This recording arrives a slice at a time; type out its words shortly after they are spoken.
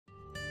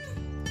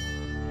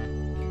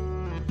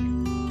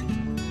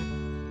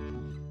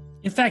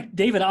In fact,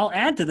 David, I'll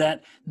add to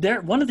that.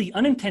 One of the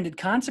unintended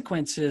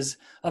consequences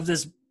of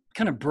this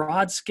kind of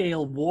broad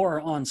scale war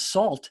on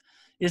salt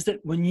is that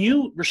when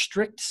you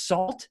restrict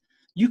salt,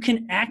 you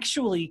can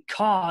actually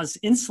cause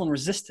insulin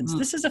resistance.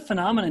 This is a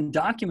phenomenon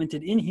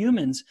documented in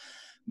humans.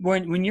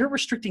 When you're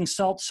restricting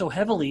salt so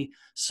heavily,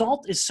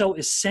 salt is so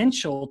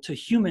essential to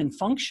human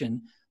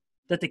function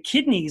that the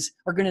kidneys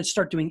are going to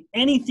start doing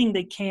anything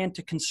they can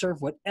to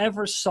conserve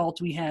whatever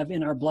salt we have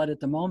in our blood at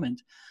the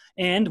moment.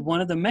 And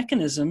one of the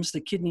mechanisms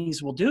the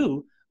kidneys will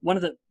do, one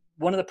of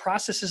the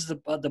processes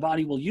the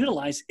body will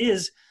utilize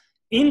is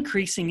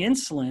increasing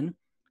insulin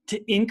to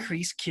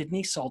increase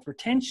kidney salt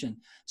retention.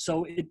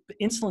 So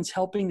insulin's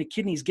helping the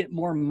kidneys get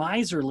more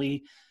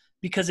miserly,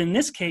 because in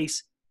this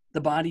case,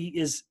 the body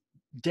is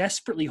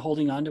desperately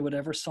holding on to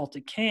whatever salt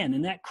it can.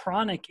 And that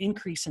chronic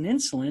increase in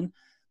insulin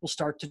will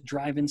start to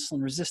drive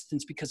insulin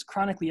resistance, because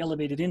chronically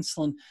elevated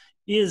insulin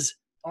is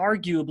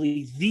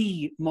arguably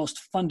the most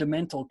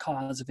fundamental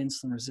cause of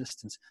insulin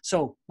resistance.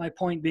 So my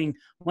point being,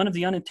 one of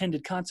the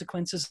unintended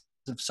consequences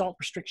of salt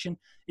restriction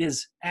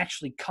is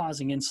actually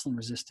causing insulin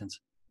resistance.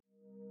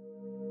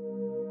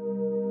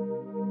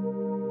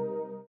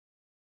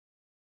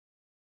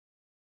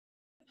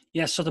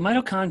 Yeah, so the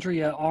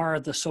mitochondria are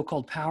the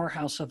so-called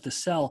powerhouse of the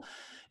cell.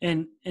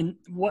 And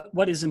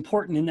what is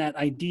important in that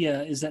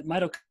idea is that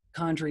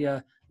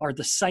mitochondria are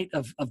the site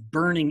of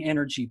burning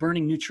energy,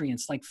 burning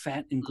nutrients like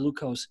fat and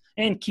glucose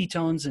and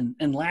ketones and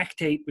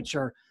lactate, which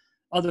are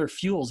other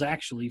fuels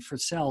actually for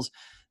cells.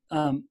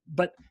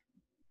 But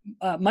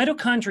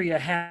mitochondria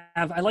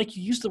have, I like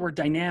you use the word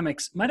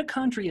dynamics,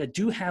 mitochondria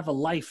do have a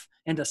life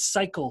and a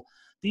cycle.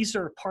 These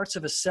are parts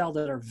of a cell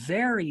that are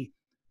very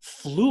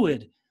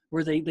fluid,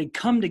 where they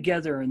come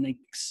together and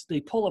they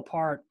pull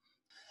apart.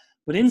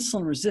 But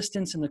insulin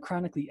resistance and the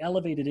chronically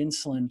elevated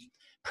insulin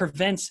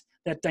prevents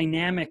that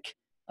dynamic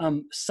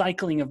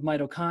cycling of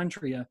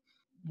mitochondria.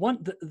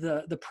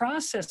 The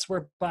process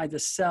whereby the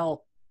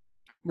cell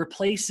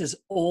replaces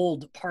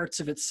old parts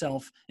of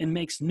itself and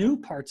makes new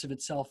parts of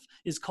itself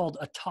is called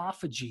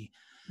autophagy.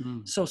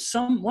 So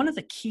one of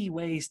the key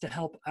ways to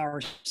help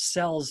our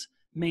cells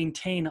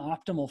maintain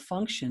optimal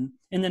function,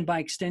 and then by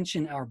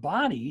extension our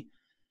body,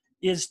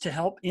 is to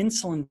help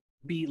insulin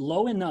be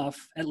low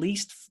enough, at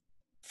least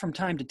from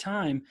time to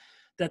time,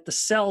 that the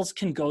cells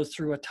can go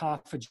through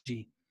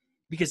autophagy.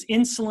 Because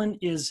insulin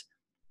is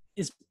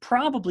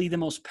probably the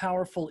most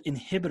powerful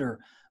inhibitor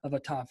of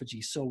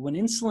autophagy. So when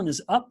insulin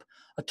is up,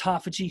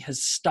 autophagy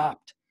has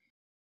stopped.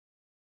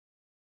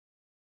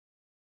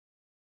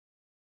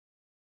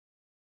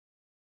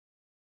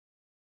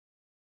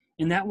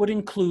 And that would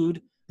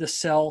include the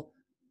cell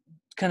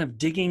kind of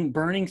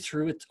burning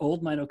through its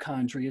old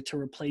mitochondria to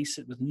replace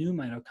it with new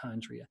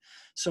mitochondria.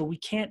 So we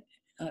can't,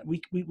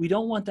 we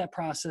don't want that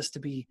process to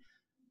be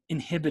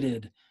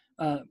inhibited.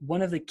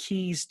 One of the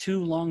keys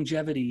to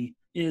longevity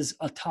is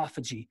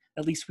autophagy.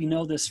 At least we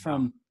know this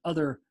from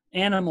other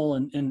animal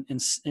and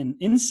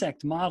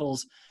insect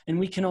models, and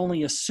we can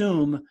only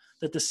assume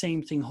that the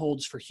same thing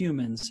holds for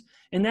humans.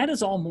 And that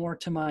is all more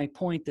to my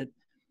point that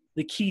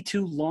the key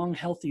to long,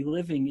 healthy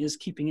living is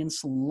keeping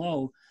insulin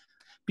low,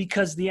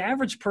 because the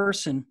average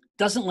person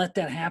doesn't let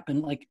that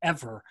happen, like,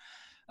 ever.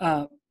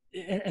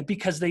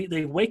 Because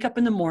they wake up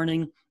in the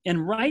morning,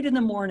 and right in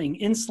the morning,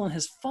 insulin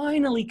has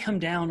finally come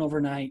down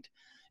overnight.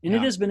 And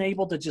it has been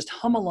able to just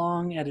hum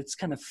along at its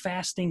kind of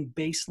fasting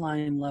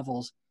baseline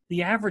levels.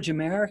 The average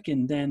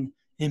American then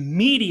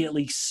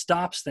immediately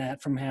stops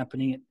that from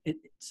happening.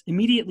 It's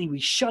immediately we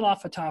shut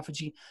off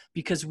autophagy,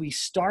 because we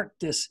start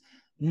this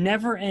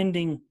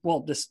never-ending,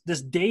 well, this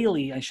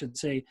daily, I should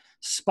say,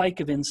 spike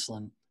of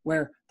insulin,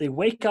 where they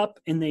wake up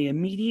and they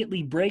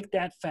immediately break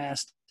that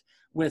fast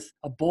with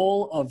a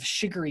bowl of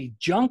sugary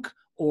junk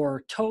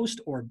or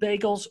toast or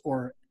bagels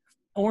or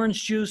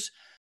orange juice.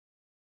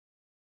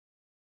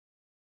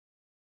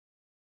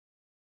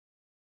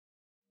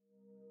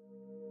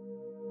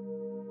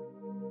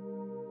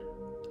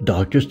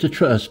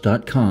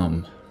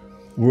 DoctorsToTrust.com,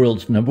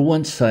 world's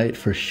 #1 site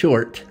for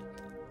short,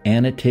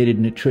 annotated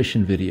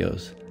nutrition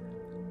videos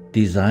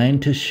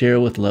designed to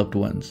share with loved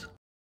ones.